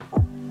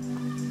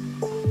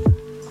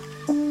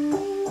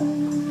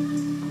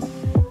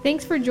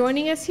Thanks for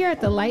joining us here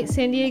at the Light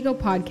San Diego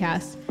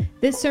podcast.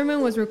 This sermon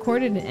was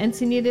recorded in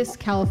Encinitas,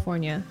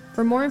 California.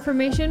 For more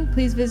information,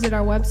 please visit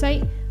our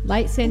website,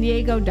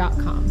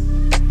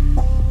 lightsandiego.com.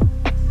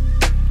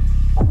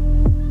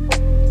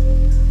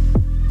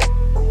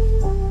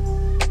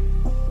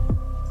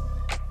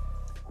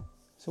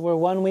 So we're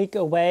 1 week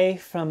away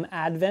from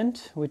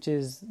Advent, which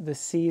is the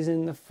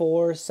season, the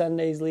 4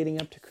 Sundays leading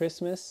up to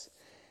Christmas.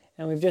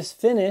 And we've just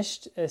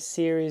finished a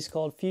series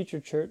called Future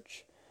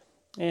Church.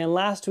 And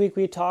last week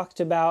we talked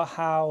about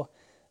how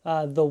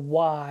the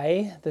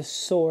why, the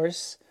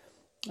source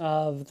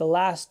of the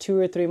last 2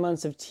 or 3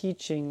 months of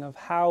teaching of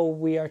how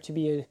we are to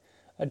be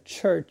a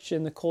church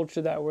in the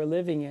culture that we're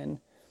living in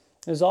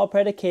is all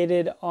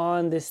predicated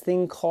on this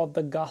thing called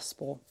the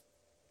gospel.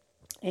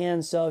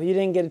 And so if you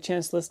didn't get a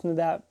chance to listen to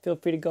that, feel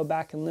free to go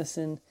back and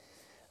listen.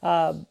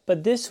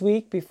 But this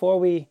week, before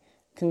we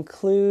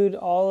conclude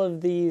all of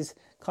these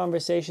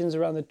conversations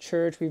around the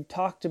church, we've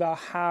talked about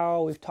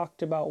how, we've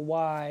talked about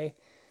why.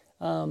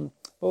 But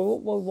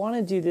what we want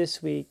to do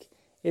this week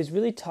is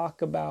really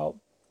talk about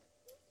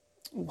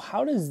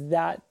how does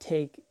that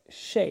take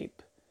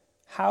shape?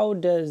 How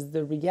does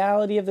the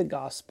reality of the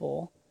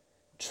gospel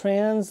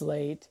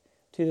translate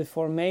to the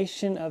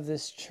formation of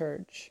this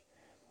church?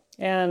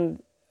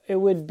 And it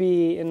would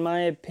be, in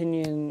my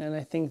opinion, and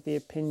I think the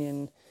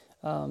opinion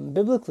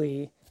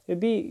biblically, it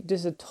would be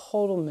just a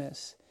total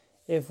miss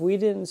if we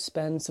didn't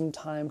spend some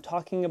time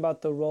talking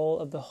about the role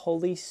of the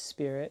Holy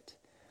Spirit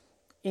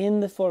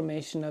in the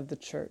formation of the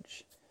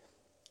church.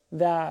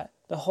 That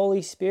the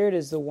Holy Spirit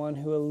is the one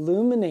who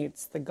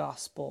illuminates the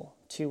gospel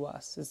to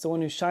us. It's the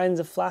one who shines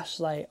a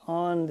flashlight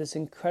on this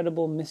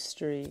incredible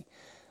mystery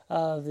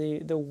of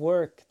the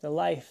work, the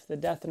life, the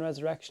death and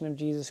resurrection of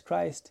Jesus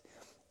Christ.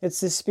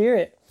 It's the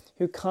Spirit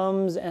who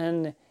comes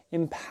and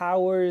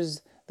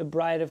empowers the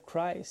bride of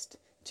Christ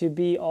to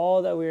be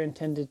all that we're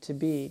intended to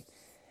be.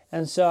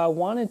 And so I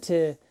wanted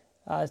to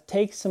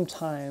take some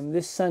time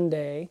this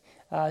Sunday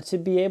to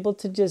be able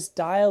to just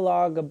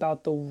dialogue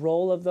about the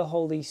role of the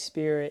Holy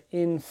Spirit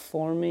in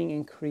forming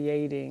and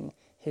creating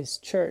His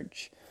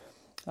church.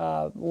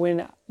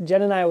 When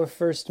Jen and I were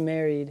first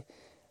married,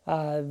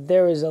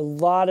 there was a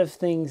lot of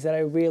things that I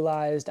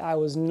realized I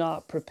was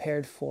not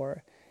prepared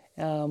for.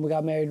 We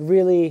got married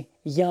really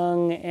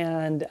young,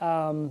 and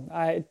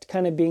I,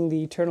 kind of being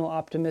the eternal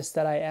optimist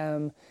that I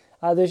am,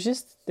 there's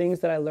just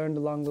things that I learned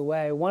along the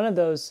way. One of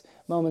those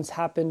moments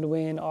happened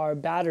when our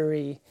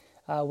battery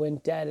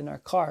went dead in our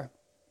car.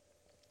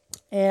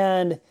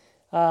 And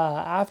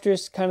after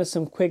kind of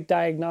some quick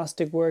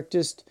diagnostic work,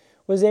 just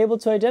was able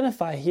to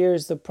identify,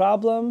 here's the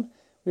problem.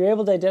 We were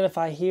able to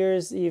identify,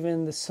 here's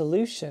even the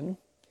solution.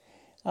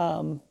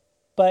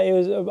 But it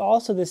was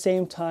also the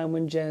same time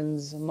when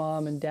Jen's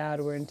mom and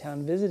dad were in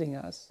town visiting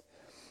us.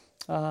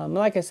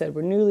 Like I said,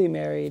 we're newly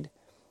married.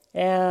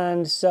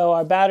 And so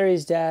our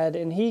battery's dead,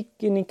 and he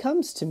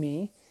comes to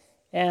me,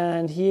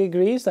 and he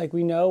agrees, like,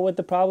 we know what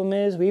the problem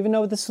is. We even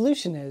know what the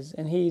solution is.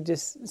 And he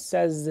just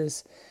says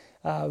this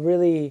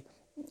really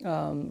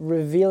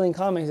revealing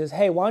comment. He says,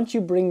 hey, why don't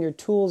you bring your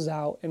tools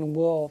out and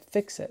we'll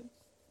fix it?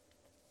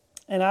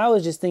 And I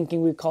was just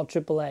thinking we'd call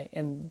AAA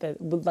and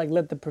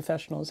let the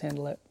professionals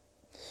handle it.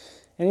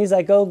 And he's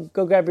like, go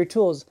grab your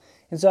tools.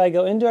 And so I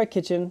go into our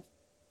kitchen.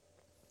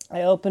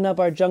 I open up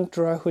our junk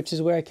drawer, which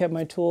is where I kept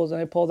my tools, and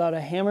I pulled out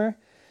a hammer,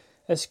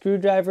 a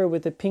screwdriver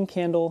with a pink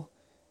handle,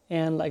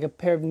 and like a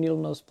pair of needle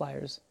nose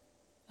pliers.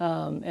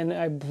 And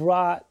I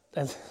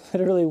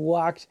literally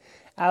walked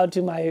out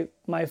to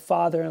my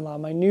father-in-law,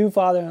 my new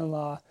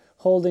father-in-law,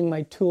 holding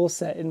my tool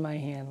set in my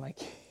hand, like,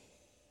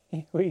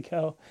 here we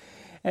go.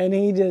 And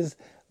he just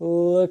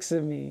looks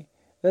at me,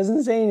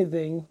 doesn't say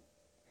anything,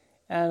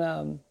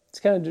 and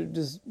it's kind of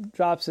just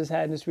drops his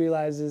head and just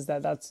realizes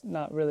that that's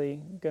not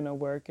really going to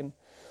work. And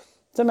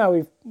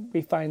somehow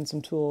we find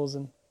some tools.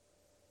 And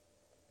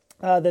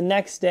the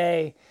next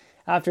day,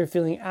 after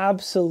feeling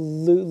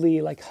absolutely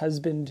like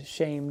husband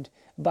shamed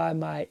by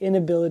my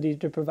inability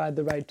to provide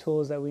the right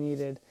tools that we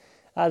needed,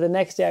 the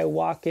next day I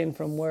walk in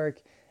from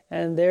work,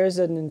 and there's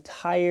an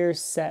entire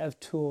set of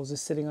tools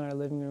just sitting on our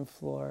living room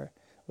floor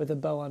with a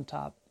bow on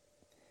top.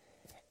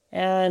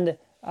 And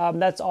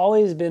that's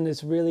always been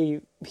this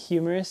really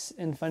humorous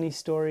and funny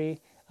story,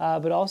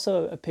 but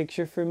also a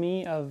picture for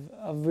me of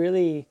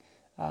really,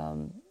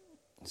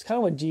 it's kind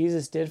of what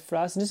Jesus did for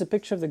us, and just a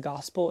picture of the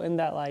gospel in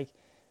that, like,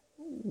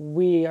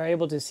 we are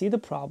able to see the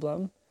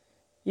problem,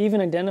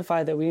 even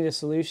identify that we need a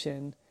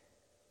solution,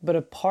 but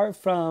apart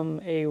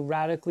from a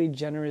radically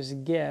generous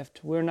gift,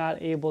 we're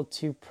not able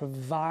to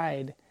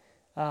provide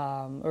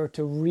or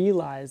to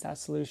realize that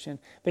solution.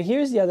 But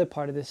here's the other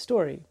part of this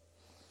story,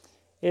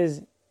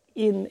 is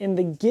in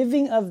the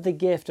giving of the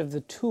gift of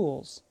the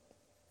tools,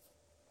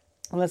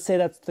 and let's say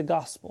that's the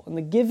gospel, and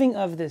the giving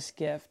of this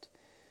gift,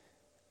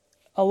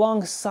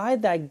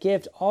 alongside that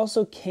gift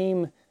also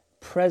came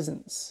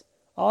presence,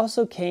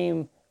 also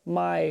came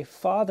my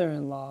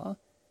father-in-law,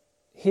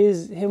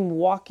 him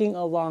walking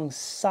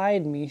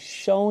alongside me,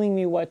 showing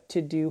me what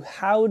to do,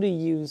 how to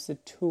use the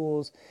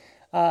tools,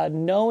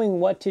 knowing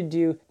what to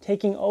do,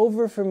 taking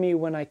over for me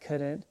when I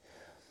couldn't.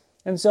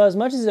 And so as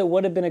much as it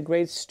would have been a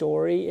great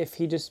story if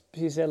he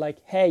said like,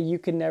 hey, you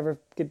can never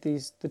get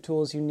the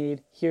tools you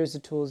need. Here's the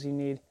tools you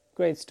need.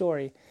 Great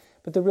story.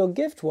 But the real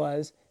gift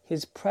was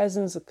his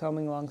presence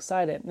coming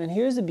alongside it. And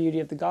here's the beauty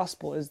of the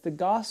gospel, is the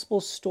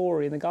gospel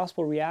story and the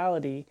gospel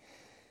reality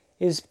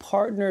is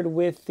partnered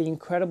with the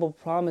incredible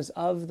promise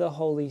of the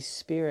Holy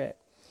Spirit.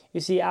 You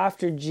see,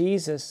 after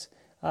Jesus'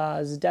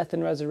 death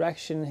and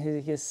resurrection,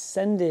 he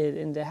ascended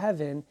into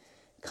heaven,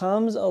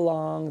 comes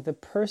along the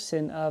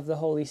person of the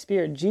Holy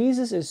Spirit.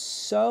 Jesus is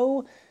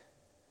so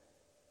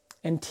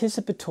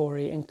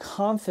anticipatory and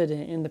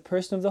confident in the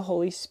person of the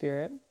Holy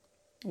Spirit,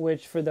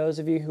 which for those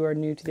of you who are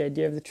new to the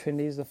idea of the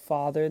Trinity is the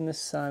Father and the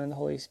Son and the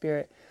Holy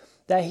Spirit,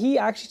 that he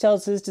actually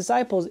tells his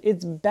disciples,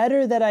 it's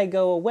better that I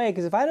go away,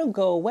 because if I don't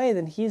go away,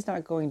 then he's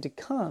not going to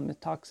come.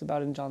 It talks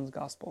about in John's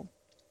Gospel.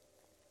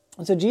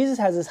 And so Jesus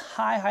has this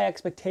high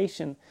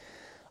expectation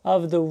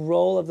of the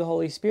role of the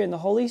Holy Spirit. And the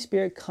Holy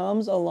Spirit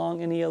comes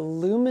along and he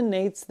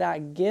illuminates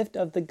that gift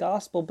of the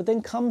gospel, but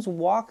then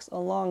walks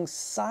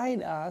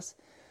alongside us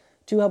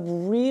to help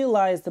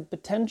realize the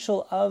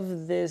potential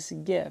of this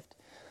gift.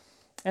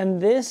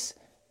 And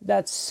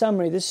that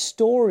summary, this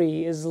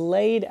story is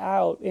laid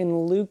out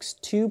in Luke's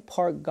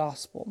 2-part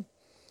gospel.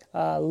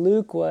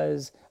 Luke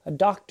was a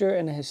doctor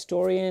and a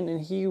historian,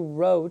 and he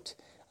wrote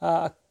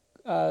a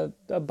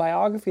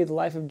biography of the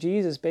life of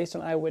Jesus based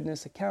on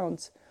eyewitness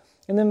accounts,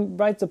 and then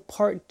writes a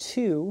part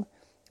 2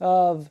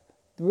 of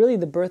really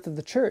the birth of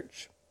the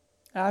church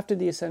after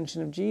the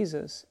ascension of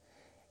Jesus.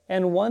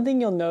 And one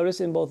thing you'll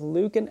notice in both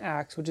Luke and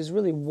Acts, which is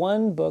really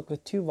one book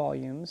with 2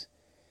 volumes,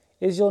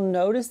 is you'll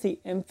notice the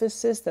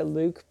emphasis that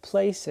Luke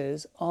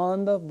places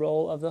on the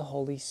role of the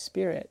Holy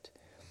Spirit.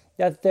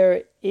 That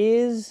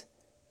there's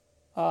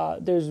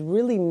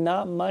really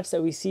not much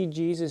that we see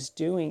Jesus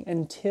doing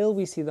until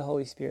we see the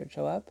Holy Spirit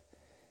show up.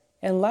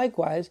 And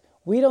likewise,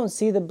 we don't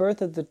see the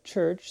birth of the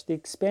church, the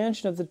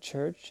expansion of the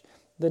church,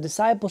 the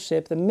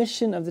discipleship, the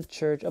mission of the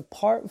church,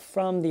 apart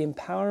from the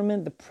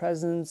empowerment, the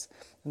presence,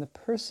 and the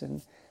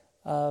person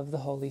of the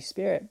Holy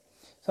Spirit.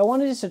 So I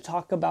wanted just to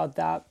talk about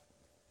that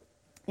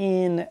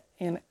in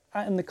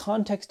the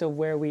context of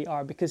where we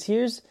are, because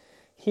here's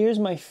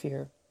my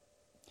fear,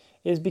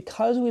 is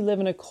because we live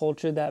in a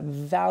culture that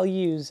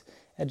values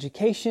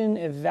education,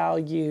 it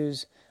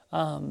values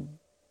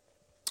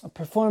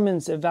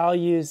performance, it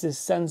values this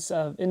sense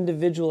of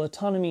individual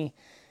autonomy,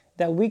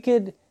 that we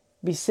could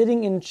be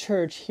sitting in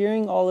church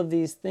hearing all of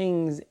these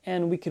things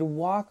and we could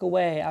walk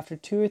away after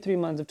 2 or 3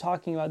 months of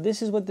talking about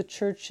this is what the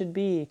church should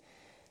be,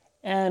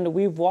 and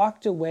we've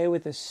walked away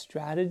with a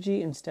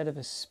strategy instead of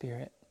a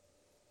spirit.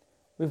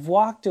 We've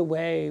walked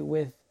away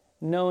with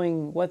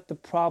knowing what the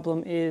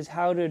problem is,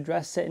 how to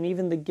address it, and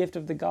even the gift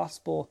of the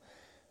gospel.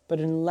 But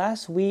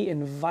unless we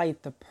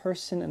invite the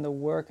person and the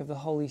work of the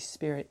Holy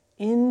Spirit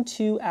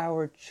into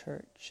our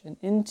church and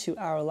into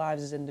our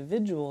lives as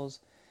individuals,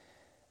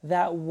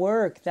 that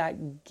work,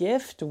 that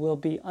gift will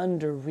be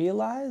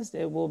under-realized.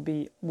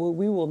 We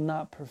will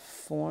not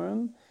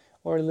perform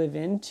or live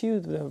into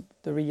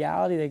the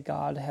reality that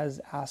God has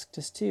asked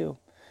us to.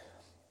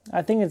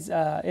 I think it's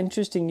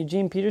interesting.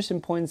 Eugene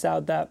Peterson points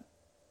out that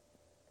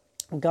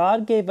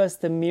God gave us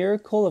the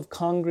miracle of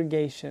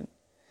congregation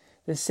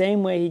the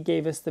same way he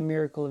gave us the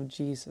miracle of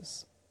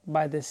Jesus,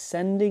 by the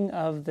sending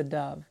of the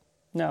dove.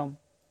 Now,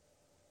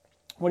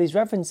 what he's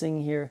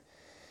referencing here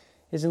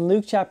is in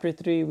Luke chapter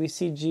 3, we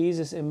see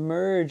Jesus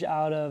emerge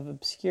out of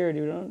obscurity.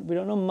 We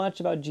don't know much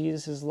about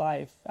Jesus'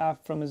 life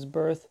from his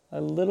birth, a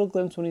little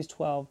glimpse when he's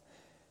 12,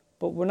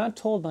 but we're not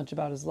told much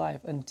about his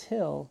life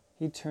until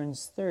he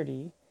turns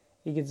 30.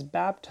 He gets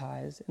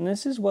baptized, and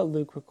this is what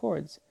Luke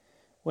records.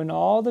 When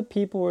all the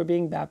people were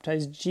being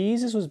baptized,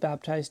 Jesus was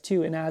baptized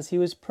too, and as he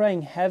was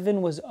praying,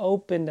 heaven was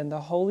opened, and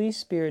the Holy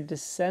Spirit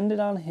descended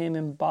on him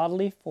in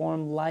bodily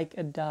form like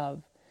a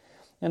dove.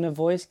 And a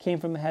voice came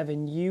from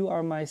heaven, "You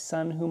are my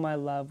Son whom I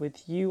love.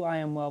 With you I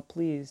am well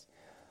pleased."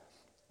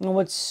 And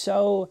what's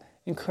so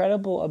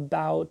incredible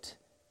about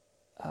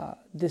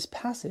this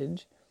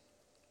passage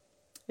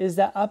is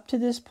that up to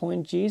this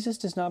point, Jesus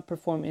does not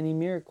perform any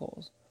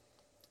miracles.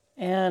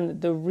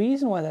 And the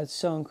reason why that's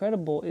so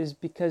incredible is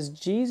because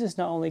Jesus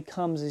not only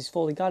comes as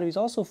fully God, he's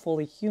also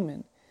fully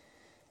human.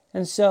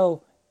 And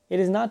so it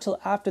is not till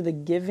after the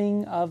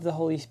giving of the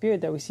Holy Spirit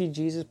that we see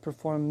Jesus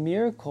perform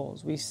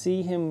miracles. We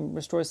see him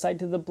restore sight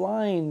to the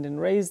blind and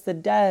raise the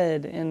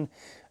dead and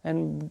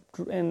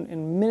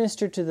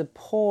minister to the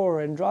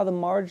poor and draw the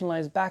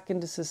marginalized back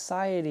into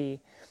society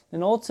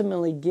and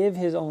ultimately give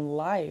his own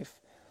life.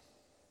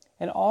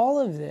 And all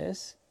of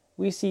this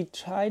we see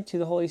tied to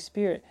the Holy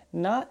Spirit,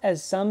 not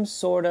as some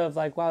sort of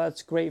like, wow,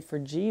 that's great for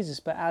Jesus,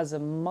 but as a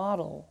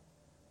model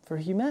for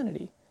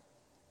humanity.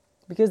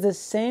 Because the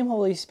same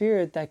Holy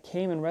Spirit that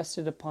came and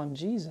rested upon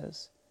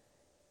Jesus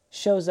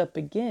shows up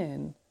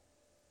again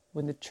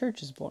when the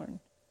church is born.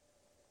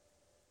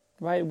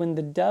 Right? When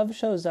the dove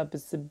shows up,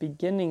 it's the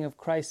beginning of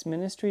Christ's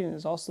ministry, and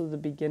it's also the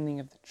beginning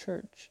of the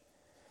church.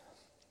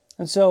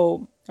 And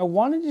so I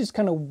wanted to just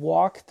kind of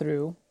walk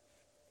through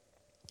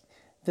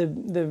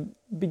the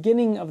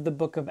beginning of the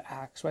book of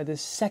Acts, right? The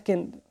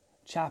second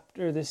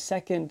chapter, the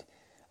second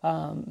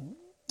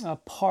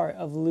part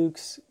of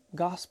Luke's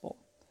gospel.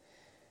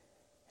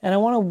 And I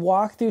want to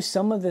walk through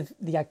some of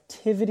the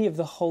activity of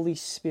the Holy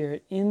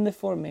Spirit in the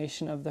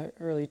formation of the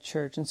early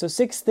church. And so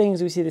 6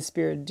 things we see the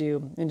Spirit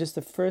do in just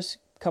the first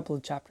couple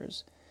of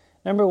chapters.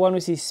 Number 1,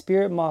 we see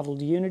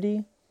Spirit-modeled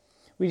unity.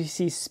 We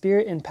see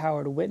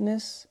Spirit-empowered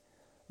witness.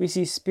 We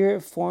see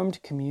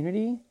Spirit-formed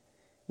community.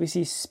 We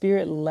see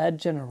Spirit-led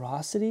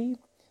generosity,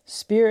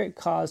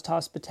 Spirit-caused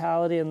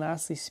hospitality, and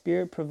lastly,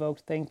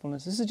 Spirit-provoked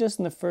thankfulness. This is just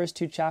in the first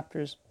 2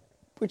 chapters,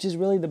 which is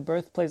really the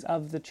birthplace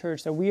of the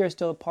church that we are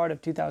still a part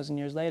of 2,000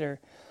 years later.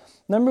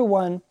 Number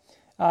 1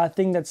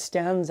 thing that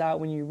stands out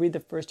when you read the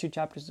first 2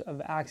 chapters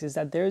of Acts is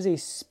that there is a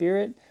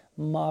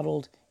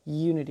Spirit-modeled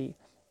unity.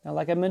 Now,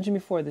 like I mentioned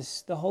before,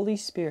 the Holy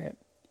Spirit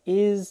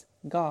is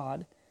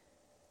God,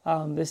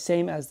 the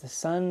same as the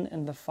Son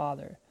and the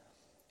Father.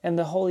 And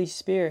the Holy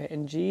Spirit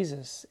and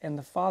Jesus and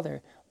the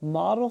Father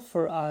model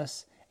for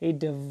us a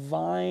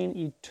divine,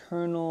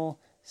 eternal,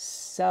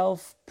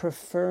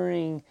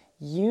 self-preferring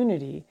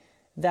unity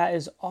that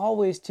is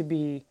always to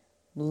be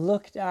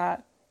looked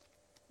at,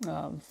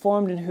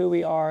 formed in who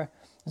we are.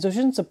 And so it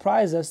shouldn't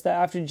surprise us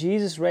that after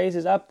Jesus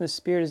raises up and the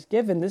Spirit is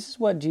given, this is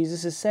what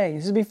Jesus is saying.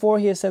 This is before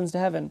he ascends to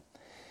heaven.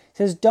 He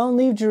says, "Don't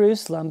leave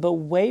Jerusalem, but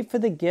wait for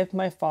the gift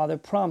my Father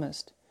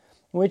promised,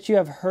 which you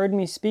have heard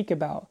me speak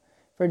about.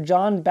 For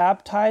John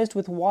baptized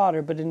with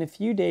water, but in a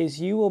few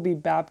days you will be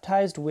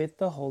baptized with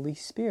the Holy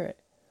Spirit."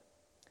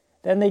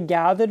 Then they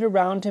gathered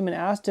around him and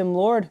asked him,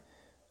 "Lord,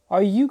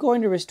 are you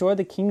going to restore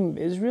the kingdom of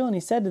Israel?" And he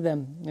said to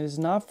them, "It is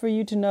not for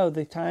you to know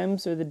the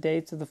times or the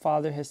dates that the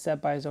Father has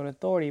set by his own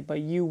authority,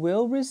 but you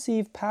will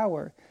receive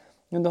power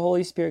when the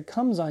Holy Spirit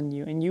comes on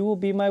you, and you will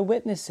be my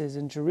witnesses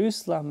in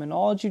Jerusalem and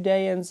all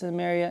Judea and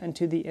Samaria and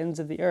to the ends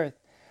of the earth."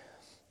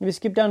 If we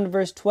skip down to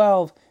verse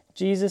 12,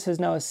 Jesus has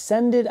now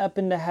ascended up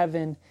into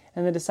heaven,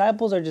 and the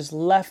disciples are just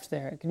left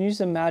there. Can you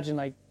just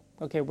imagine,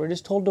 okay, we're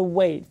just told to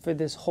wait for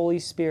this Holy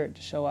Spirit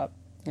to show up.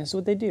 And that's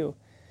what they do.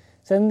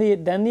 So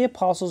then the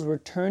apostles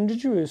returned to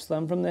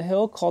Jerusalem from the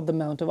hill called the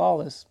Mount of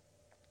Olives,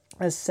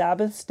 a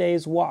Sabbath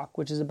day's walk,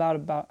 which is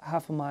about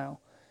half a mile.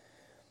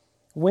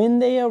 When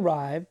they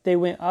arrived, they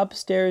went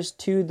upstairs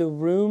to the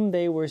room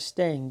they were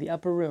staying, the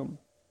upper room.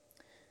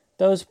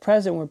 Those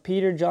present were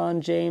Peter,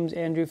 John, James,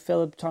 Andrew,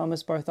 Philip,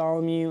 Thomas,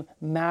 Bartholomew,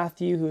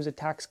 Matthew, who was a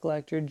tax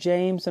collector,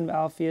 James, son of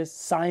Alphaeus,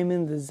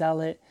 Simon the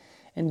Zealot,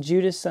 and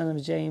Judas, son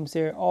of James.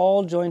 They were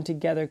all joined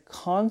together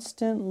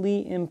constantly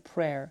in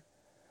prayer,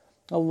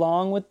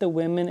 along with the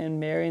women and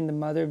Mary and the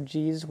mother of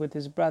Jesus with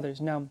his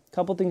brothers. Now, a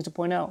couple things to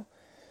point out.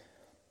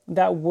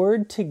 That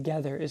word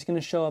together is going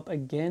to show up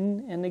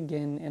again and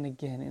again and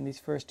again in these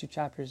first 2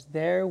 chapters.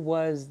 There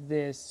was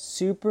this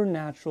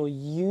supernatural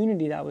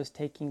unity that was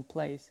taking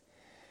place.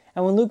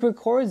 And when Luke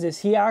records this,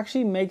 he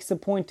actually makes the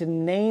point to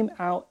name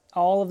out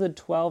all of the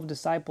 12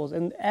 disciples.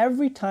 And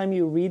every time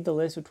you read the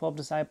list of 12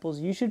 disciples,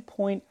 you should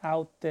point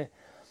out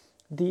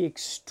the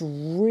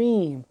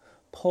extreme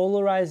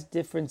polarized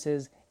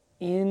differences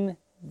in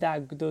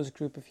those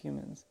group of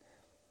humans.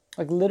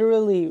 Like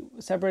literally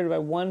separated by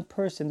one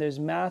person. There's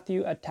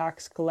Matthew, a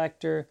tax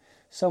collector,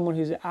 someone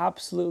who's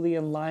absolutely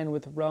in line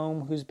with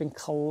Rome, who's been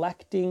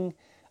collecting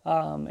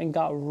and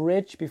got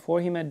rich before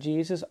he met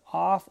Jesus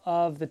off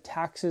of the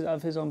taxes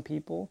of his own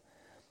people.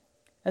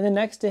 And then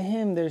next to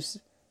him, there's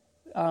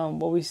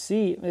what we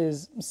see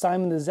is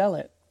Simon the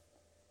Zealot.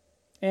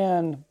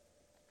 And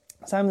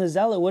Simon the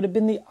Zealot would have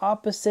been the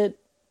opposite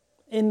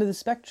end of the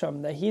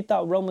spectrum, that he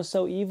thought Rome was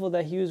so evil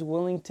that he was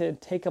willing to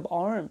take up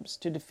arms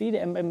to defeat it,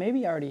 and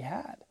maybe already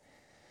had.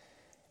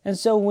 And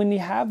so when you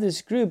have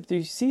this group,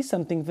 you see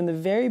something from the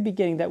very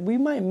beginning that we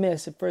might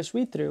miss at first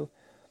read through,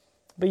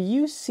 but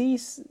you see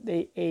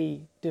a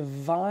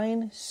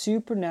divine,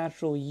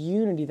 supernatural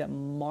unity that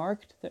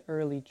marked the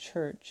early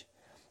church.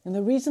 And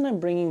the reason I'm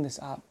bringing this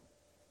up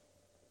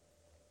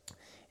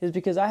is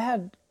because I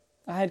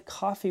had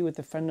coffee with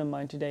a friend of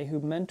mine today who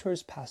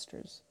mentors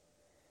pastors.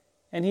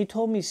 And he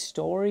told me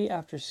story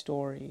after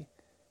story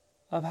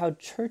of how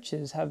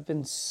churches have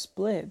been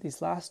split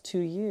these last 2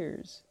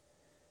 years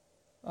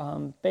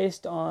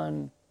based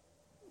on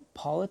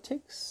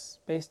politics,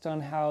 based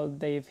on how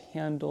they've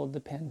handled the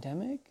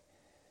pandemic.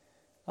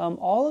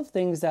 All of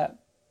things that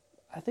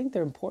I think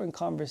they're important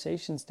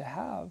conversations to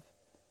have,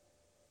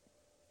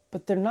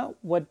 but they're not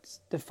what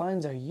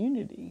defines our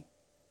unity.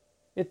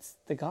 It's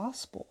the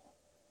gospel.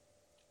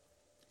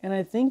 And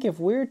I think if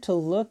we're to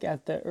look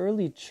at the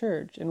early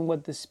church and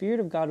what the Spirit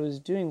of God was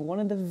doing,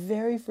 one of the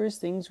very first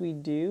things we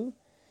do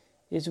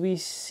is we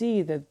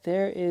see that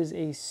there is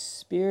a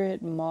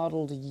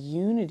Spirit-modeled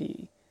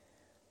unity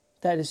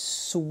that is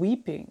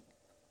sweeping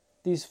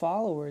these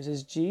followers.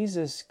 As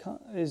Jesus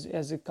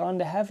has gone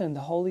to heaven,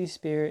 the Holy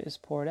Spirit is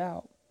poured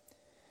out.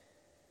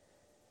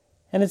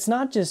 And it's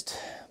not just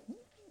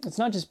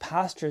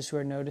pastors who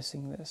are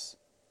noticing this.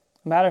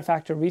 As a matter of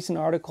fact, a recent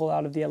article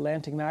out of the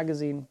Atlantic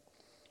magazine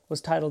was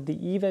titled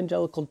 "The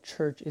Evangelical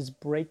Church is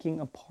Breaking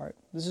Apart."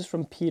 This is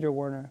from Peter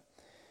Werner.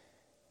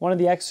 One of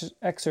the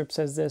excerpts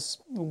says this: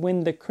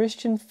 when the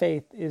Christian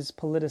faith is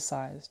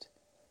politicized,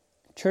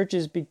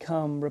 churches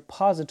become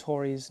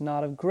repositories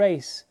not of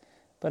grace,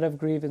 but of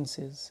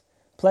grievances.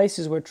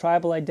 Places where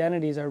tribal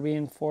identities are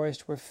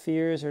reinforced, where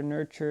fears are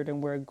nurtured,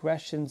 and where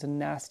aggressions and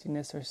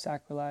nastiness are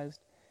sacralized.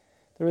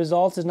 The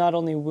result is not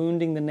only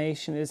wounding the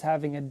nation, it is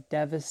having a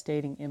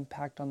devastating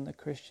impact on the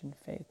Christian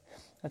faith.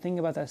 I think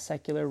about that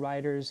secular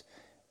writer's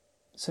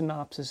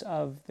synopsis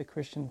of the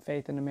Christian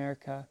faith in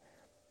America.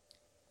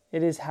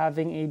 It is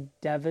having a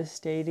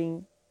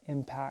devastating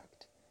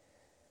impact.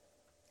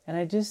 And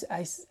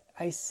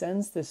I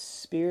sense the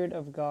Spirit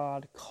of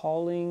God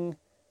calling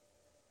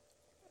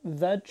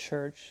the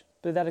church,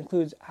 but that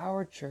includes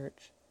our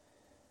church,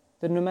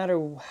 that no matter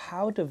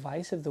how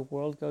divisive the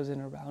world goes in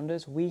around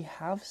us, we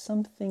have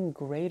something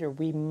greater.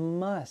 We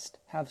must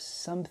have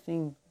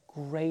something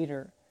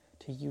greater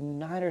to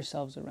unite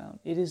ourselves around.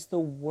 It is the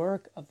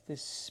work of the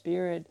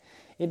Spirit.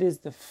 It is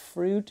the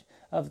fruit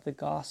of the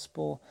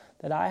gospel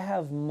that I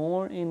have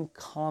more in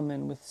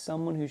common with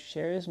someone who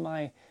shares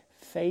my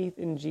faith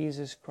in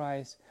Jesus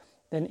Christ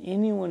than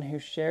anyone who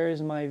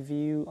shares my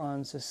view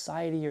on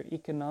society or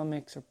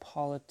economics or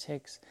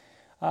politics.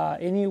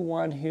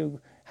 Anyone who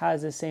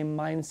has the same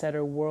mindset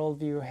or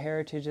worldview or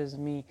heritage as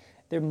me.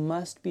 There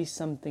must be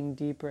something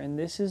deeper, and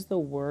this is the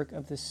work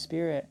of the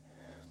Spirit,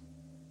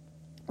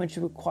 which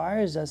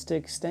requires us to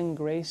extend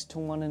grace to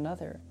one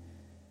another.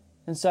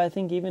 And so I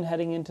think even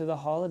heading into the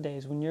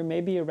holidays, when you're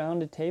maybe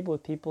around a table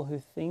with people who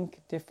think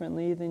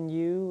differently than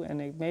you,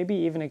 and maybe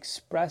even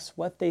express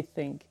what they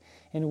think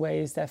in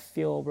ways that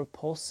feel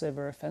repulsive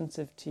or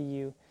offensive to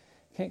you,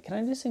 can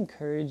I just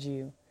encourage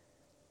you,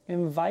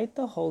 invite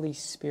the Holy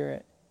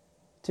Spirit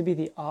to be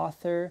the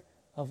author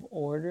of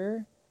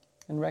order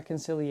and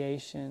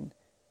reconciliation,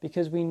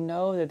 because we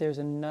know that there's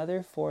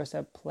another force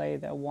at play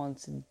that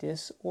wants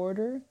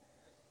disorder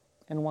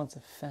and wants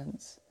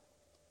offense.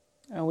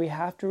 And we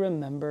have to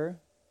remember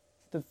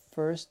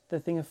the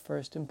thing of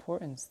first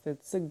importance.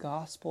 That's the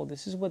gospel.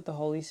 This is what the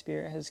Holy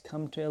Spirit has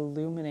come to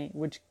illuminate,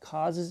 which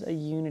causes a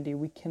unity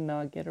we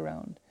cannot get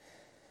around.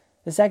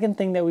 The second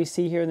thing that we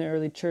see here in the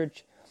early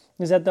church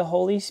is that the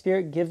Holy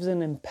Spirit gives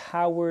an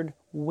empowered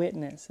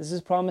witness. This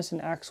is promised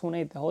in Acts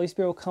 1:8. The Holy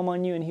Spirit will come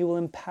on you and He will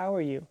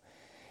empower you.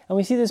 And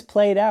we see this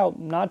played out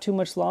not too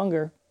much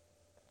longer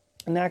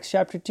in Acts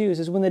chapter 2. It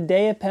says, when the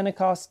day of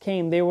Pentecost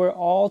came, they were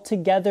all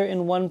together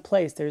in one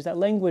place. There's that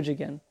language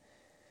again.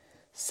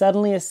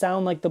 Suddenly a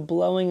sound like the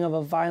blowing of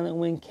a violent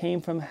wind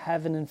came from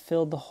heaven and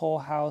filled the whole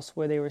house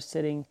where they were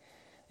sitting.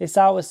 They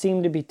saw what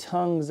seemed to be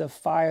tongues of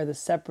fire that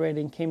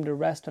separated and came to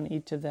rest on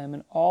each of them.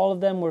 And all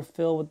of them were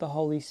filled with the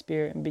Holy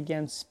Spirit and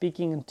began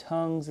speaking in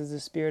tongues as the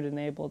Spirit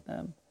enabled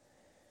them.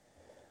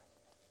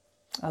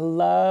 I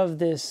love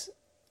this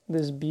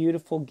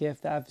beautiful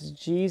gift that as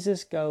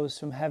Jesus goes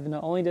from heaven,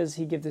 not only does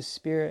He give the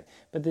Spirit,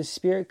 but the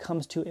Spirit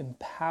comes to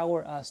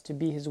empower us to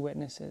be His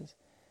witnesses.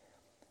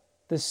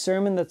 The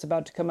sermon that's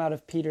about to come out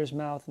of Peter's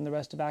mouth in the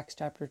rest of Acts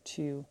chapter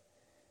 2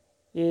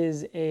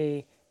 is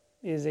a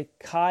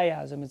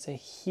chiasm. It's a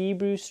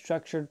Hebrew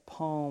structured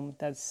poem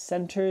that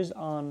centers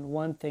on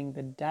one thing,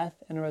 the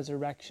death and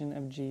resurrection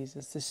of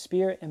Jesus. The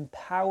Spirit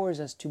empowers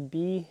us to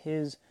be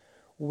His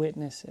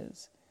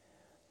witnesses.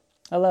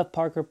 I love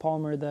Parker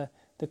Palmer, the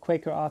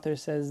Quaker author,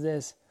 says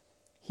this: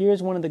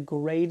 here's one of the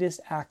greatest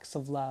acts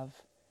of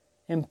love,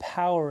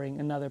 empowering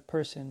another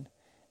person,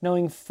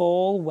 knowing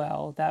full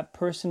well that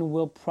person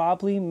will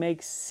probably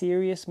make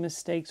serious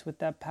mistakes with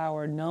that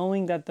power,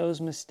 knowing that those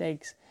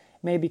mistakes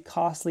may be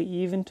costly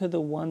even to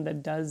the one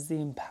that does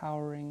the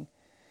empowering.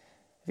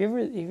 Have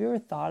you ever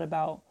thought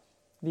about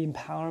the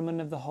empowerment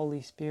of the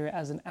Holy Spirit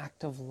as an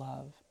act of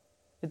love?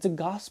 It's a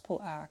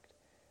gospel act,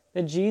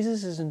 that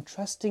Jesus is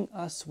entrusting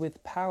us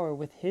with power,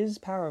 with His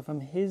power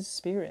from His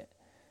Spirit,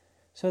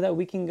 so that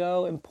we can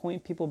go and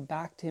point people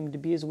back to Him to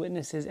be His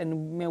witnesses.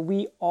 And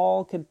we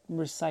all could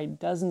recite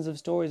dozens of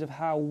stories of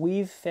how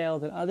we've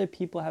failed and other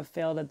people have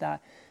failed at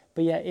that.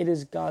 But yet it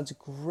is God's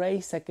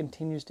grace that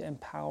continues to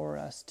empower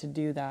us to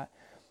do that.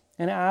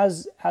 And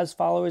as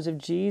followers of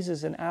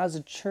Jesus and as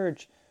a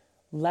church,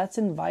 let's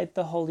invite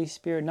the Holy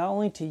Spirit not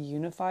only to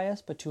unify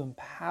us, but to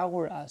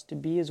empower us to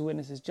be His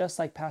witnesses, just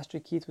like Pastor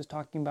Keith was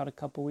talking about a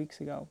couple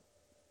weeks ago.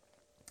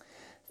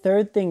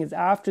 Third thing is,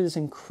 after this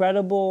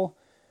incredible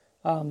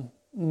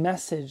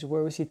message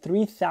where we see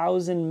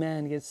 3,000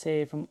 men get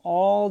saved from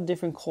all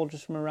different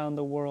cultures from around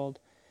the world,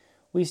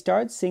 we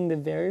start seeing the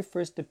very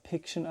first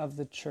depiction of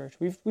the church.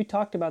 We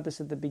talked about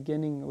this at the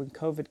beginning when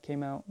COVID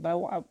came out, but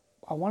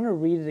I want to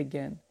read it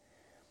again.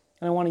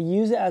 And I want to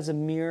use it as a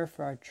mirror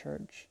for our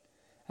church.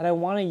 And I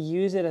want to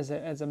use it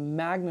as a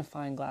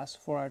magnifying glass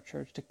for our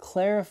church to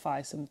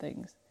clarify some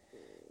things.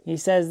 He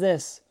says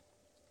this: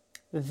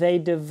 they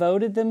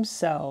devoted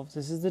themselves,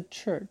 this is the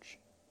church,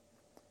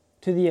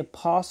 to the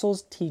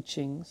apostles'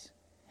 teachings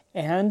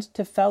and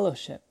to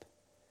fellowship,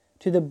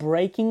 to the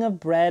breaking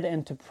of bread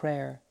and to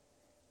prayer.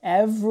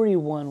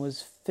 Everyone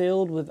was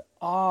filled with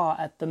awe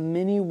at the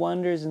many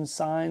wonders and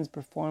signs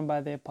performed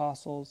by the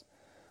apostles.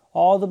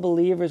 All the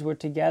believers were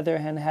together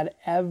and had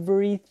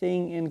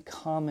everything in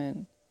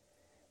common.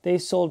 They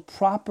sold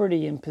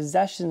property and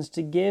possessions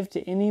to give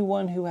to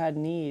anyone who had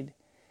need.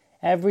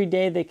 Every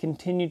day they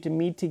continued to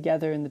meet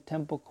together in the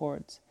temple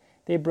courts.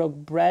 They broke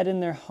bread in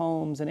their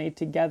homes and ate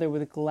together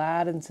with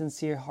glad and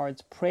sincere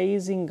hearts,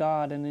 praising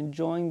God and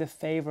enjoying the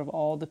favor of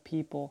all the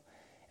people.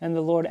 And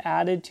the Lord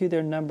added to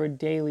their number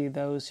daily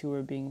those who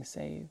were being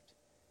saved.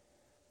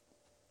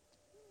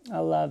 I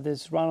love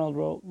this. Ronald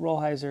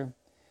Rolheiser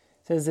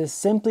says this: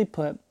 simply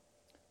put,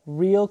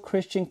 real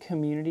Christian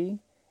community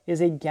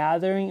is a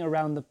gathering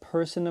around the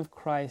person of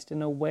Christ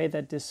in a way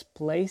that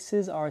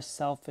displaces our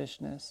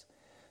selfishness,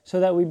 so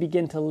that we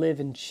begin to live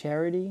in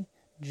charity,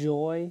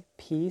 joy,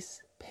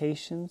 peace,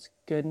 patience,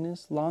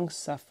 goodness,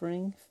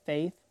 long-suffering,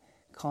 faith,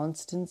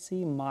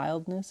 constancy,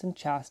 mildness, and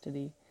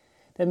chastity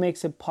that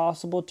makes it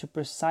possible to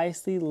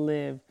precisely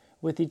live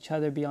with each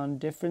other beyond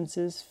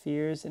differences,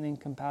 fears, and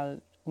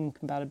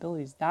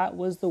incompatibilities. That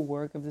was the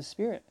work of the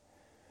Spirit.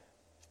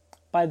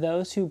 By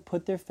those who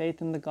put their faith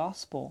in the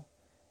gospel,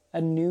 a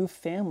new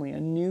family,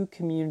 a new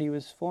community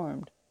was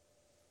formed.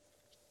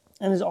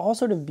 And there's all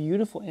sort of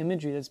beautiful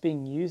imagery that's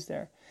being used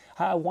there.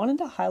 I wanted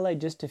to highlight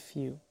just a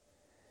few.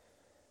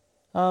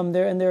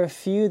 There are a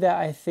few that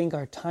I think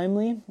are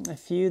timely, a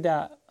few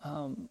that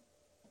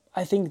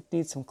I think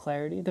need some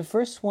clarity. The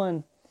first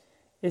one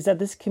is that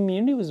this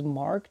community was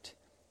marked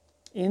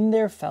in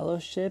their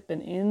fellowship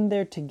and in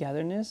their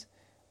togetherness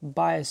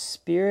by a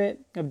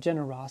spirit of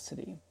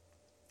generosity.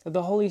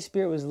 The Holy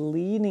Spirit was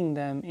leading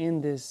them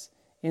in this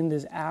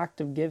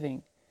act of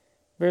giving.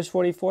 Verse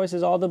 44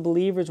 says, all the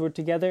believers were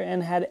together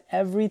and had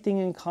everything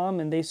in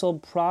common. They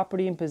sold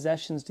property and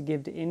possessions to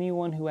give to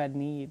anyone who had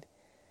need.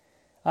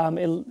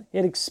 It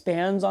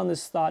expands on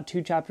this thought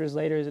 2 chapters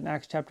later in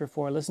Acts chapter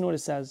 4. Listen to what it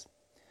says.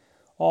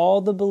 All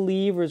the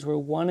believers were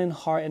one in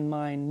heart and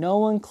mind. No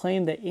one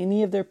claimed that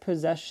any of their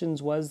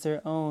possessions was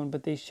their own,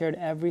 but they shared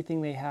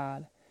everything they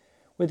had.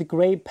 With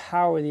great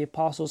power, the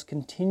apostles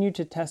continued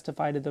to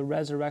testify to the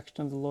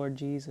resurrection of the Lord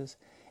Jesus.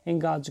 And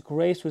God's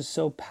grace was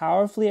so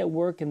powerfully at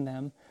work in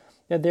them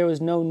that there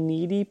was no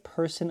needy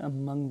person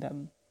among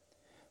them.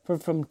 For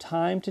from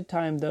time to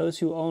time, those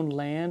who owned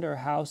land or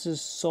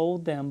houses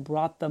sold them,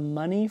 brought the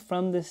money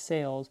from the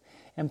sales,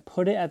 and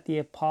put it at the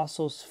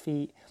apostles'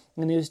 feet,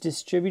 and it was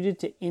distributed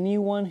to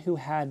anyone who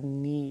had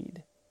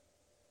need.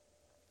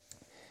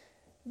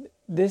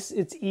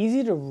 It's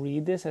easy to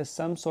read this as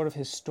some sort of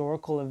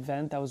historical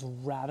event that was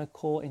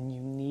radical and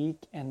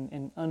unique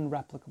and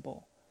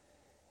unreplicable.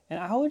 And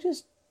I would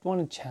just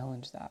want to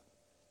challenge that.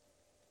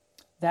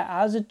 That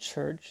as a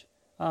church,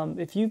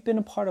 if you've been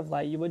a part of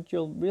Light, what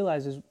you'll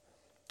realize is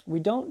we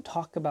don't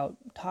talk about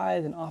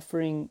tithe and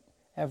offering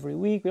every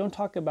week. We don't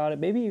talk about it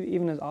maybe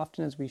even as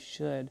often as we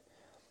should.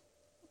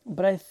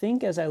 But I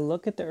think as I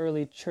look at the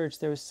early church,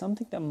 there was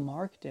something that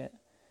marked it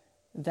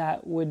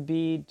that would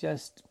be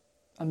just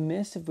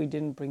amiss if we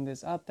didn't bring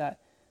this up, that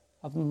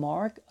a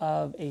mark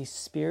of a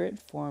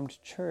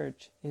spirit-formed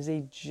church is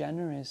a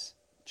generous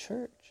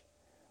church.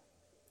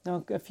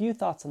 Now, a few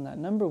thoughts on that.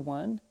 Number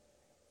one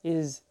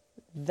is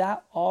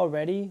that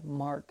already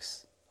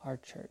marks our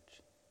church.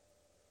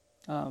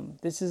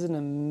 This is an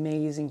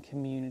amazing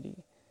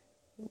community.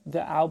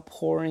 The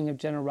outpouring of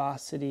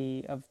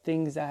generosity, of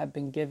things that have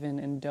been given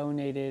and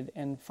donated,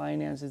 and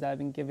finances that have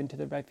been given to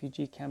the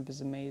refugee camp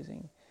is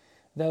amazing.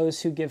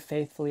 Those who give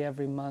faithfully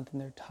every month in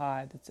their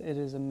tithe, it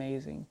is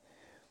amazing.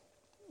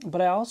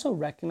 But I also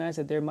recognize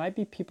that there might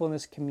be people in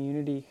this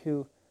community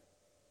who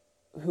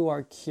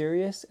are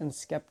curious and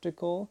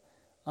skeptical,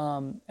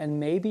 and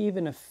maybe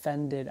even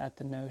offended at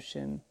the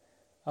notion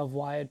of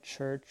why a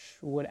church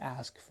would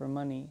ask for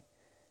money.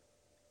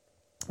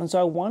 And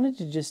so I wanted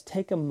to just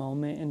take a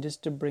moment and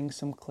just to bring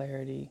some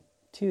clarity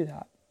to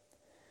that.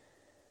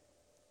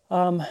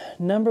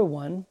 Number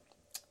one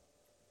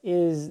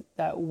is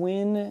that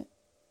when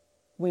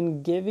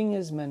giving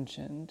is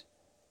mentioned,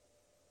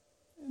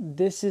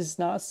 this is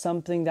not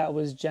something that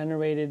was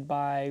generated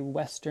by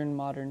Western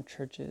modern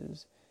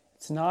churches.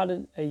 It's not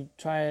a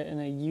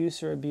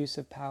use or abuse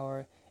of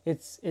power.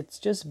 It's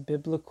just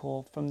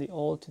biblical from the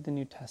Old to the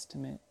New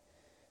Testament,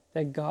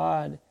 that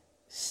God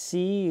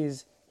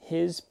sees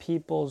His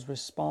people's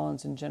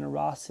response and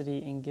generosity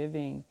in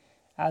giving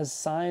as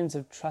signs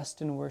of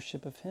trust and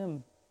worship of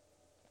Him.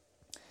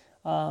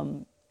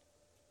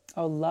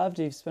 I would love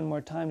to spend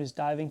more time just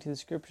diving into the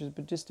scriptures,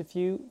 but just a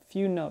few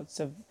notes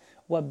of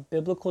what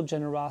biblical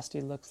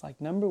generosity looks like.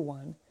 Number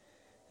one,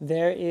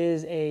 there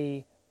is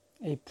a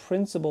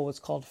principle, what's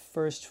called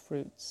first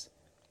fruits.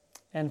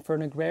 And for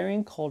an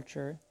agrarian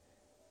culture,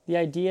 the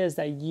idea is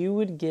that you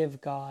would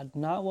give God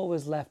not what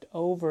was left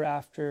over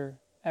after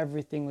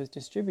everything was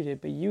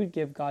distributed, but you would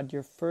give God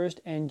your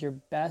first and your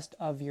best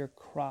of your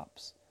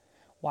crops.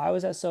 Why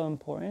was that so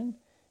important?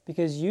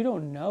 Because you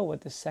don't know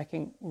what the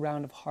second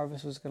round of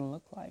harvest was going to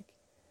look like.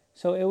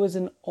 So it was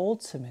an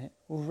ultimate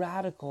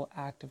radical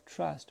act of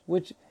trust,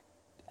 which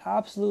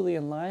absolutely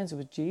aligns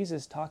with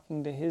Jesus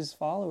talking to His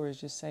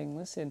followers, just saying,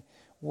 listen,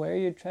 where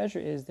your treasure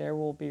is, there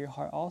will be your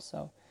heart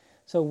also.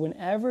 So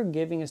whenever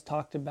giving is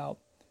talked about,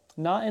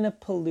 not in a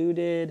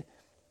polluted,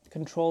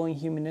 controlling,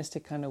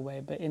 humanistic kind of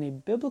way, but in a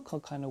biblical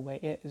kind of way.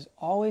 It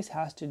always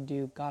has to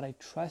do, God, I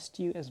trust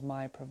you as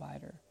my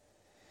provider.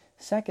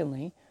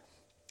 Secondly,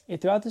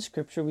 throughout the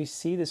scripture, we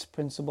see this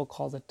principle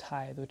called a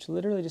tithe, which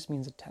literally just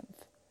means a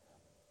tenth.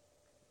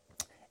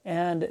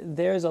 And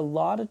there's a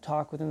lot of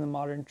talk within the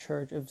modern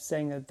church of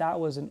saying that that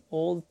was an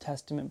Old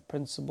Testament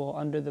principle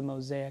under the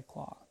Mosaic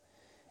Law.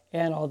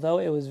 And although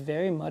it was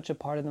very much a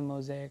part of the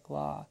Mosaic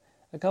Law,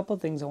 a couple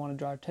of things I want to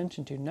draw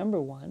attention to.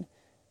 Number one,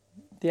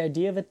 the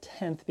idea of a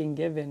tenth being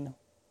given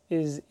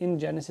is in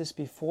Genesis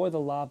before the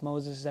law of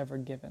Moses is ever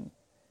given.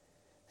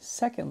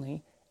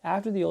 Secondly,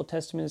 after the Old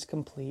Testament is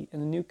complete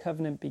and the New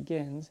Covenant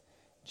begins,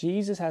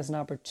 Jesus has an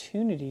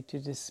opportunity to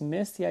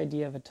dismiss the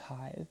idea of a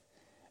tithe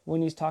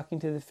when he's talking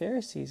to the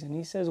Pharisees. And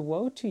he says,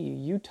 woe to you,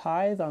 you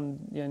tithe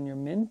on your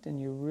mint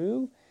and your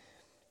rue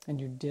and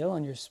your dill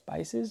and your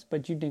spices,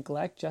 but you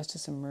neglect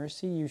justice and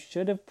mercy. You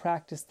should have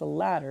practiced the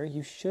latter.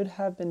 You should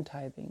have been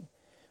tithing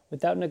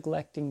without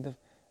neglecting the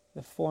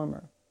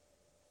former.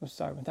 You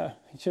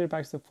should have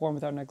practiced the former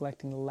without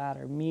neglecting the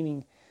latter,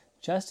 meaning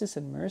justice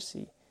and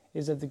mercy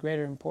is of the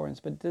greater importance.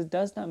 But this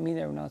does not mean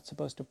that we're not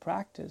supposed to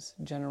practice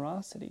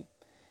generosity.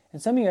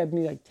 And some of you have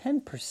me like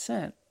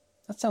 10%.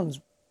 That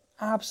sounds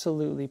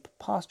absolutely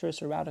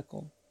preposterous or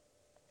radical.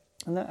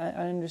 And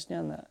I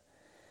understand that.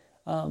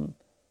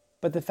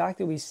 But the fact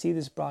that we see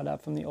this brought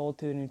up from the Old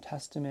to the New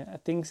Testament, I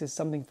think is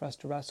something for us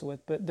to wrestle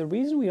with. But the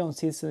reason we don't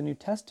see this in the New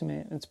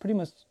Testament, and it's pretty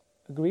much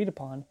agreed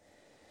upon,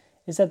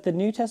 is that the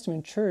New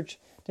Testament church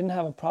didn't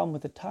have a problem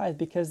with the tithe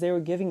because they were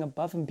giving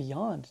above and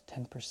beyond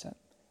 10%.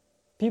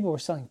 People were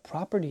selling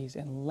properties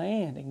and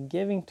land and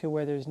giving to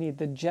where there's need.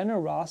 The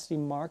generosity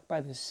marked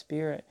by the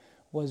Spirit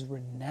was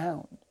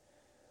renowned.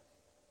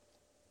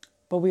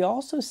 But we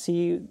also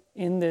see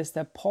in this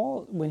that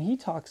Paul, when he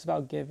talks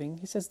about giving,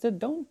 he says that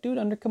don't do it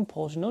under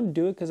compulsion. Don't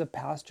do it because a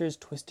pastor is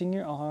twisting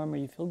your arm or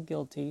you feel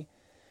guilty,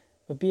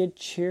 but be a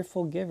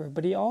cheerful giver.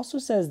 But he also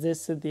says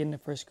this at the end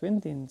of 1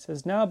 Corinthians. It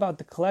says, now about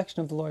the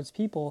collection of the Lord's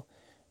people,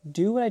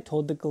 do what I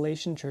told the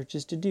Galatian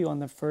churches to do. On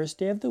the first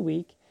day of the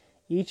week,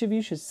 each of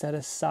you should set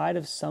aside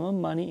a sum of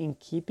money in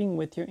keeping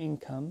with your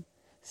income,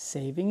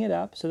 saving it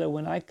up so that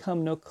when I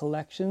come, no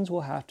collections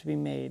will have to be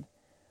made.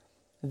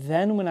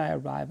 Then when I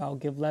arrive, I'll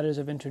give letters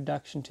of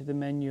introduction to the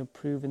men you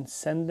approve and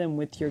send them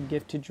with your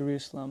gift to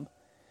Jerusalem.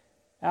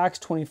 Acts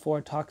 24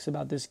 talks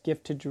about this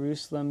gift to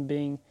Jerusalem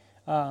being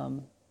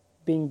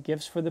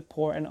gifts for the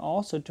poor and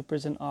also to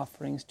present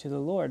offerings to the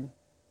Lord.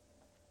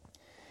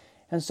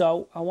 And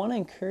so I want to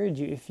encourage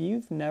you, if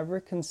you've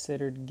never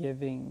considered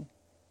giving,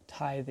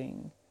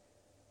 tithing,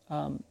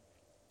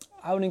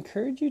 I would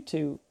encourage you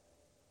to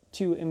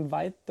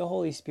invite the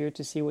Holy Spirit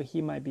to see what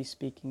He might be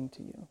speaking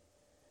to you.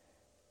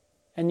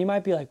 And you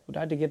might be like, would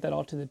I have to give that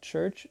all to the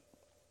church?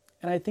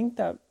 And I think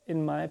that,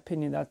 in my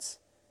opinion, it's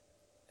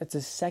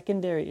a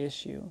secondary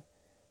issue.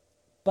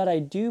 But I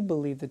do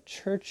believe the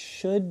church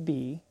should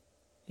be,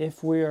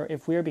 if we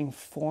are being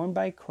formed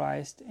by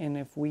Christ and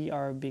if we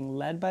are being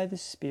led by the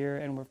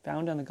Spirit and we're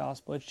found on the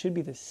gospel, it should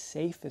be the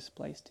safest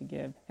place to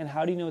give. And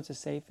how do you know it's the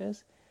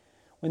safest?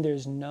 When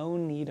there's no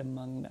need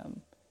among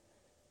them.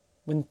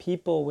 When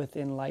people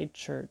within Light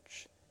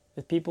Church,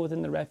 with people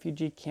within the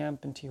refugee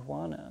camp in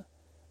Tijuana,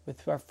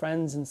 with our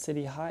friends in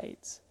City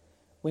Heights,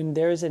 when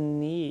there's a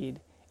need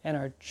and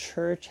our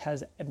church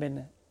has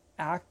been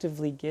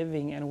actively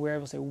giving and we're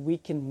able to say we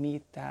can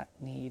meet that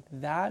need,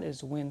 that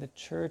is when the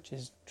church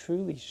is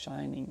truly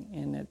shining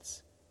in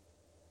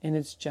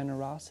its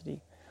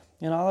generosity.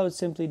 And all I would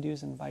simply do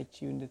is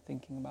invite you into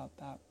thinking about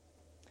that.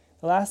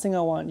 The last thing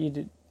I want you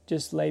to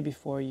just lay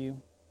before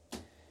you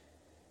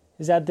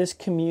is that this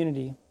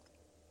community,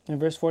 in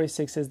verse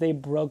 46 says, they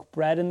broke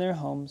bread in their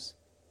homes,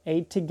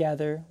 ate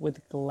together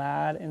with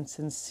glad and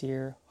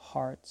sincere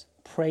hearts,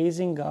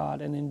 praising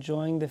God and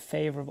enjoying the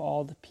favor of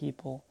all the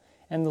people.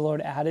 And the Lord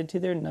added to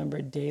their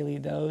number daily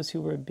those who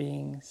were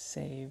being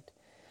saved.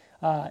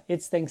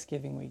 It's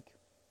Thanksgiving week.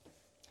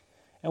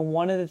 And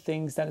one of the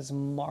things that is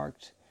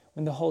marked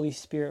when the Holy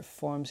Spirit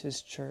forms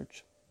His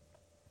church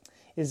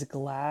is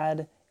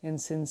glad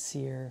and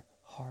sincere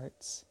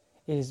hearts.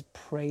 It is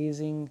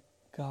praising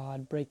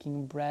God,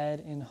 breaking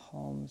bread in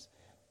homes.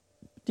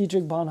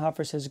 Dietrich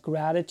Bonhoeffer says,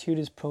 gratitude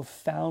is a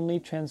profoundly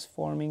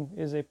transforming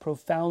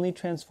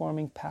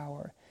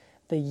power,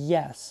 the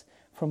yes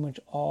from which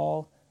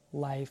all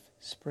life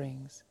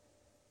springs.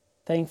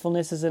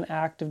 Thankfulness is an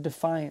act of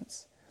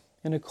defiance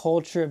in a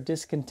culture of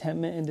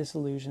discontentment and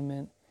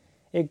disillusionment.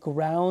 It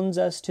grounds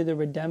us to the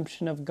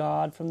redemption of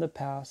God from the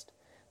past,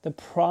 the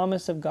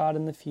promise of God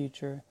in the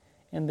future,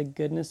 and the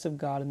goodness of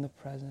God in the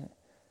present.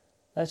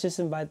 Let's just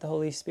invite the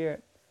Holy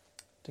Spirit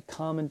to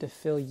come and to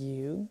fill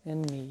you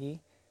and me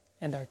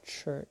and our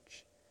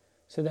church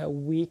so that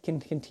we can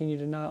continue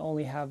to not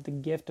only have the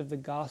gift of the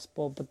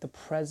gospel, but the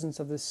presence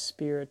of the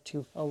Spirit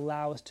to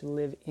allow us to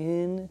live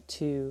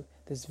into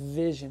this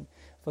vision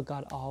of what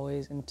God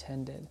always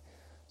intended.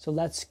 So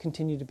let's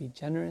continue to be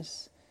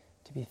generous,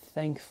 to be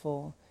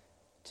thankful,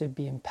 to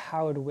be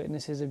empowered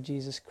witnesses of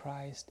Jesus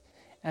Christ,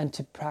 and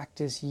to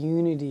practice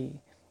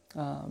unity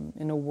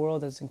in a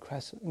world that's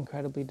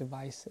incredibly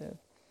divisive.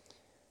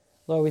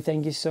 Lord, we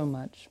thank you so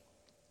much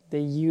that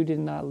you did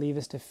not leave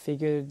us to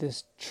figure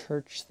this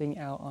church thing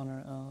out on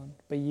our own,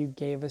 but you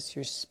gave us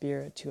your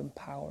Spirit to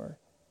empower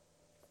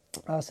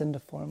us and to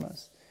form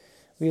us.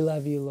 We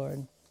love you,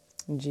 Lord.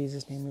 In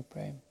Jesus' name we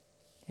pray.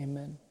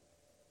 Amen.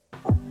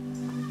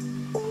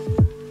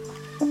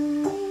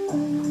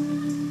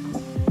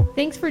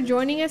 Thanks for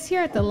joining us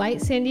here at the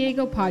Light San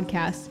Diego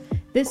podcast.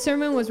 This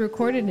sermon was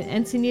recorded in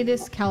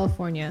Encinitas,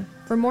 California.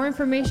 For more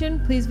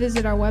information, please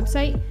visit our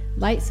website,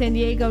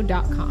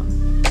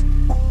 lightsandiego.com.